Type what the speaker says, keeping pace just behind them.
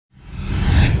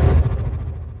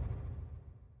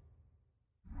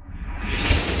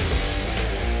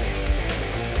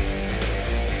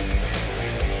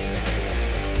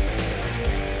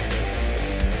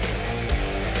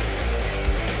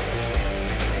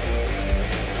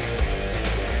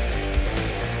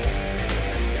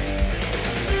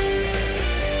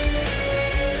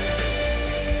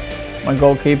My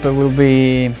goalkeeper will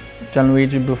be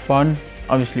Gianluigi Buffon,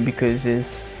 obviously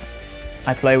because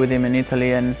I play with him in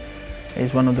Italy and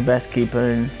he's one of the best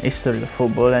keepers in history of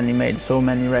football, and he made so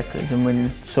many records and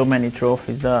win so many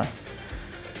trophies that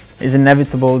it's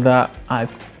inevitable that I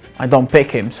don't pick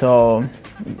him, so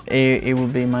he will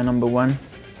be my number one.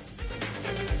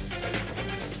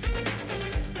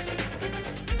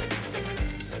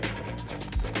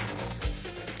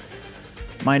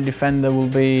 My defender will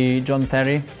be John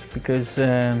Terry, because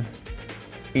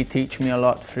he teach me a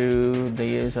lot through the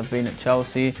years I've been at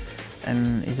Chelsea,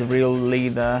 and he's a real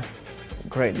leader,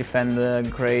 great defender,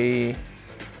 great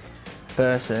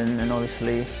person, and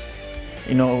obviously,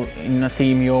 you know, in a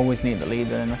team you always need a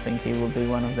leader, and I think he will be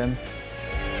one of them.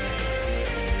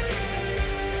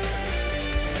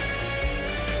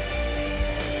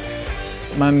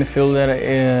 My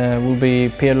midfielder will be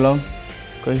Pirlo,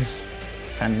 because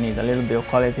kind of need a little bit of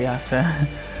quality after.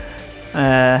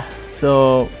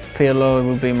 So Pirlo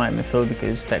will be my midfield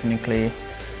because technically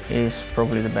he's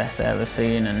probably the best I've ever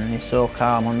seen, and he's so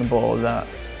calm on the ball that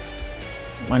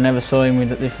I never saw him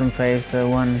with a different face the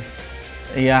one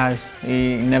he has.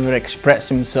 He never expressed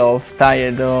himself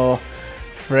tired or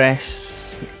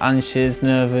fresh, anxious,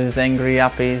 nervous, angry,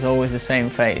 happy. He's always the same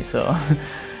face, so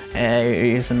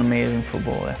he's an amazing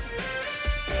footballer.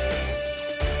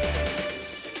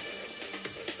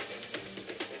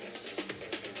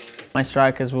 My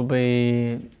strikers will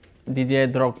be Didier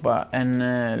Drogba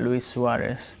and Luis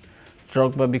Suarez.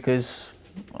 Drogba because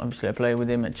obviously I play with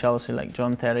him at Chelsea, like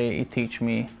John Terry. He teach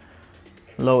me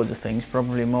loads of things,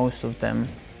 probably most of them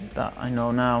that I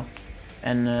know now.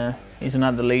 And he's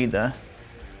another leader.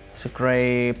 He's a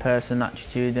great person,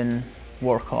 attitude and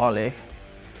workaholic.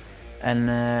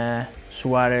 And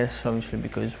Suarez, obviously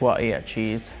because what he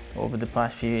achieved over the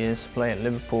past few years, playing at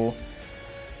Liverpool,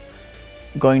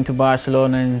 going to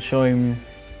Barcelona and showing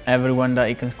everyone that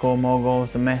he can score more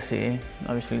goals than Messi.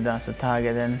 Obviously that's the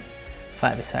target, and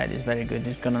five-a-side is very good.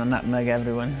 He's gonna nutmeg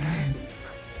everyone.